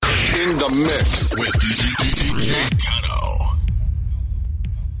the mix with DJ Cano.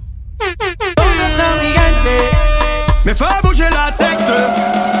 ¿Dónde está mi gente? Me fue a bouger la tête.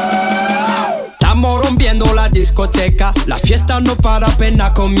 Estamos rompiendo la discoteca. La fiesta no para,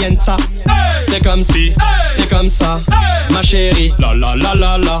 apenas comienza. C'est comme si, c'est comme ça, ma chérie. La la la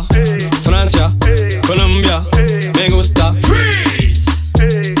la la. Francia, Colombia, me gusta. Freeze.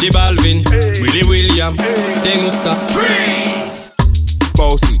 J Balvin, Willy William, te gusta. Freeze.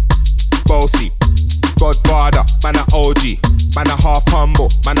 Bossy, bossy, Godfather, man a OG, man a half humble,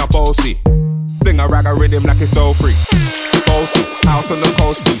 man a bossy. Bling a rag a rhythm like it's so free. Bossy, house on the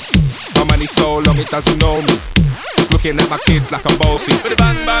coast G. My money so long it doesn't know me. It's looking at my kids like I'm bossy.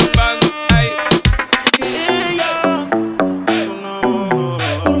 Bang bang bang, ay.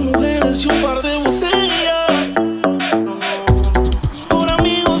 Por mujeres y un par de botellas, por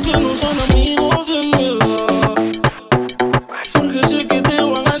amigos que no son amigos en verdad, porque sé que te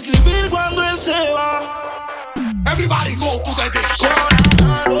van a escribir cuando él se va. Everybody go to the disco.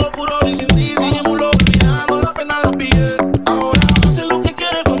 Lo puro y sin ti, seguimos olvidando, la pena la pide. Ahora hace lo que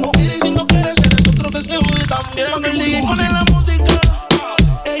quiere, cuando quiere, y si no quiere, eres otro que se jode también. Cuando el DJ pone la música,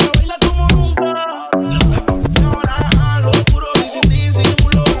 ella baila como nunca. Ahora lo puro y sin ti,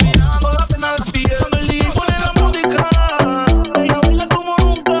 seguimos olvidando, la pena la pide. Cuando el DJ pone la música, ella baila como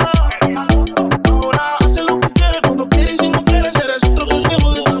nunca. Ahora hace lo que quiere, cuando quiere, y si no quiere, eres otro que se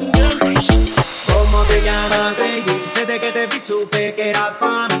jode también. ¿Cómo te llamas, baby? Desde que te vi supe que eras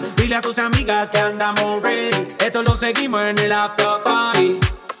fan. Dile a tus amigas que andamos ready. Esto lo seguimos en el after party.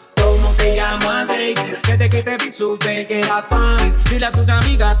 ¿Cómo te llamas, baby? Desde que te vi supe que eras fan. Dile a tus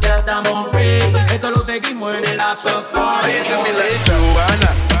amigas que andamos ready. Esto lo seguimos en el after party. Why you do me like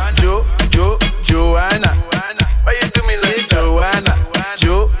Joanna? Joanna. Why you do me like Joanna?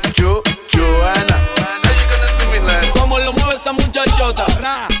 Joanna. How you gonna do me like? ¿Cómo lo mueve esa muchachota?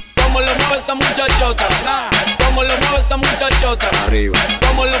 ¿Cómo lo mueve esa muchachota? ¿Cómo lo mueve esa muchachota? Arriba.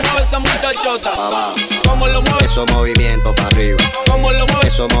 ¿Cómo lo mueve esa muchachota? Pa' abajo. ¿Cómo lo mueve? Eso movimiento pa' arriba. ¿Cómo lo mueve?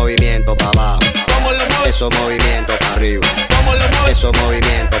 Eso movimiento pa' abajo. ¿Cómo lo mueve? Eso movimiento pa' arriba. ¿Cómo lo mueve? Eso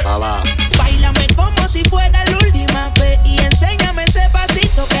movimiento pa' abajo. Báilame como si fuera la última vez y enséñame ese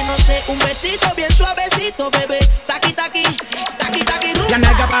pasito que no sé, un besito bien suavecito, bebé. Taqui taqui, taqui taqui. La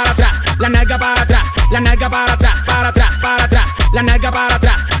nalga para atrás, la nalga para atrás, la nalga para atrás, para atrás, para atrás. La nalga para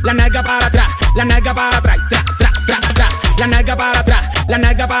atrás, la nalga para atrás, la nalga para atrás, tra, tra, tra, tra. La nalga para atrás, la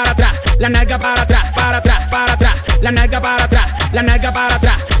nalga para atrás, la nalga para atrás, para atrás, para atrás. La nalga para atrás, la nalga para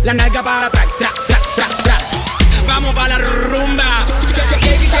atrás, la nalga para atrás, tra, tra, tra, tra. Vamos pa' la rumba.